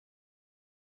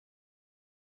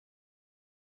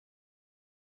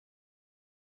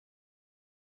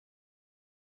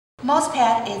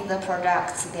Mousepad is the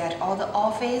product that all the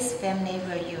office family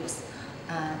will use.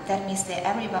 That means that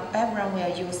everyone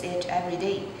will use it every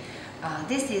day.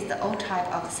 This is the old type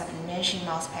of sublimation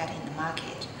mousepad in the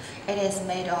market. It is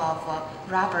made of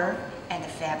rubber and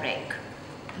fabric.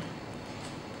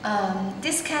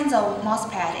 This kind of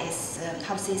mousepad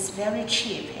is very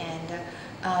cheap, and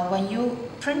when you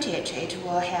print it, it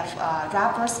will have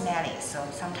rubber smelling. So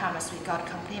sometimes we got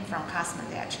complaint from customers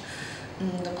that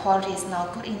the quality is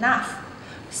not good enough.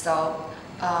 So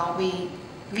we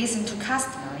listened to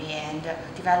customer and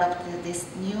developed this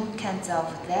new kinds of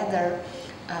leather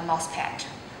mousepad.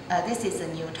 This is a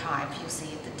new type. You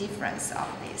see the difference of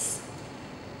this.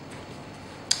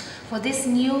 For this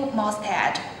new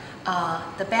mousepad,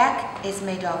 the back is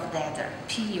made of leather,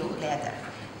 PU leather,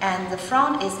 and the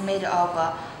front is made of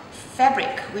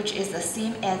fabric, which is the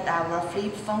same as our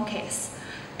flip phone case.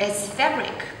 It's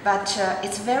fabric, but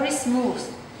it's very smooth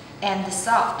and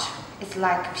soft. It's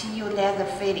like PU leather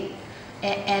feeling.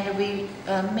 And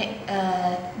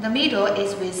the middle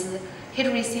is with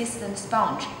heat-resistant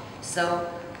sponge, so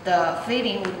the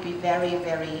feeling would be very,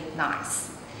 very nice.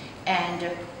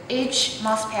 And each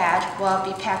mousepad will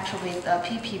be packed with a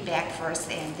PP bag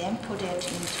first and then put it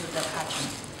into the carton.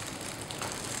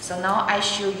 So now I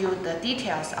show you the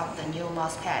details of the new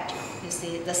mousepad. You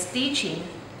see the stitching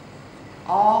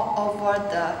all over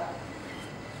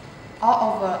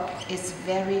is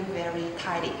very, very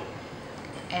tidy.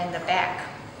 And the back,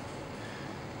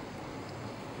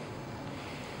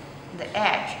 the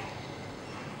edge.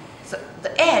 So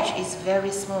the edge is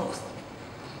very smooth.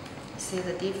 See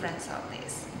the difference of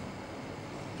these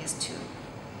two.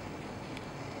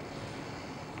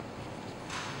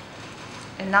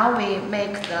 And now we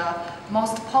make the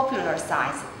most popular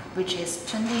size, which is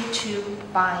 22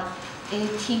 by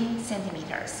 18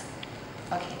 centimeters.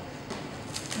 Okay.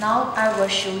 Now I will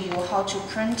show you how to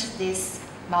print this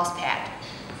mousepad.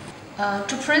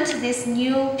 To print this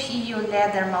new PU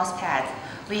leather mousepad,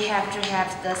 we have to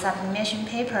have the sublimation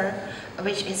paper,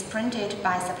 which is printed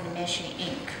by sublimation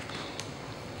ink,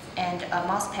 and a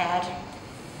mousepad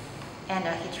and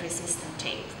a heat-resistant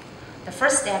tape. The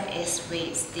first step is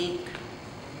we stick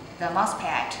the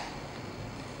mousepad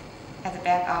at the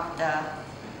back of the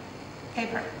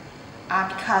paper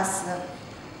because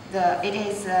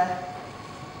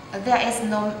there is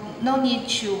no need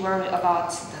to worry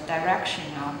about the direction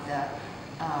of the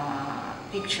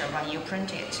picture when you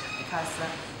print it, because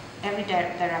every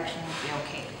direction will be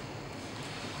okay.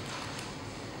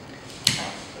 So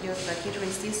use the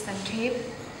heat-resistant tape.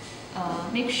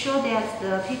 Make sure that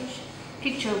the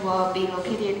picture will be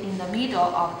located in the middle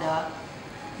of the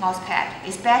mousepad,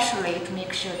 especially to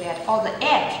make sure that all the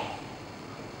edge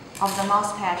of the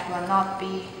mousepad will not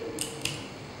be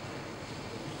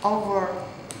over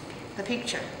the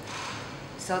picture.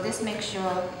 So this makes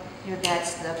sure you get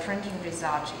the printing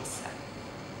result is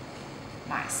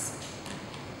nice.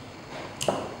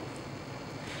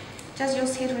 Just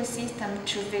use heat resistant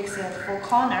to fix the full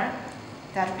corner.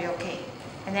 That will be okay.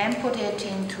 And then put it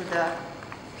into the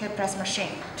heat press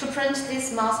machine. To print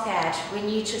this mousepad, we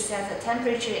need to set the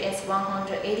temperature as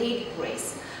 180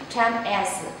 degrees. Time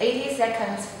as 80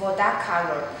 seconds for dark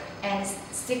color and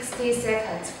 60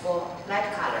 seconds for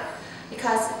light color.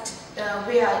 Because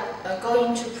we are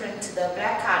going to print the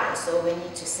black color, so we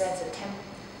need to set the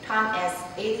time as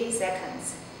 80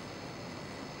 seconds.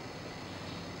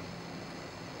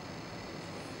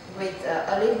 With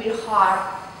a little bit hard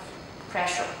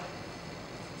pressure.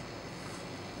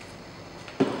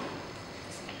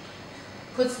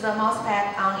 Put the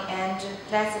mousepad on and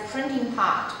let the printing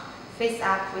part face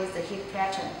up with the heat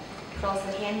pattern. Close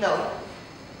the handle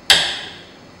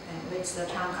and with the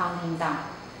time counting down.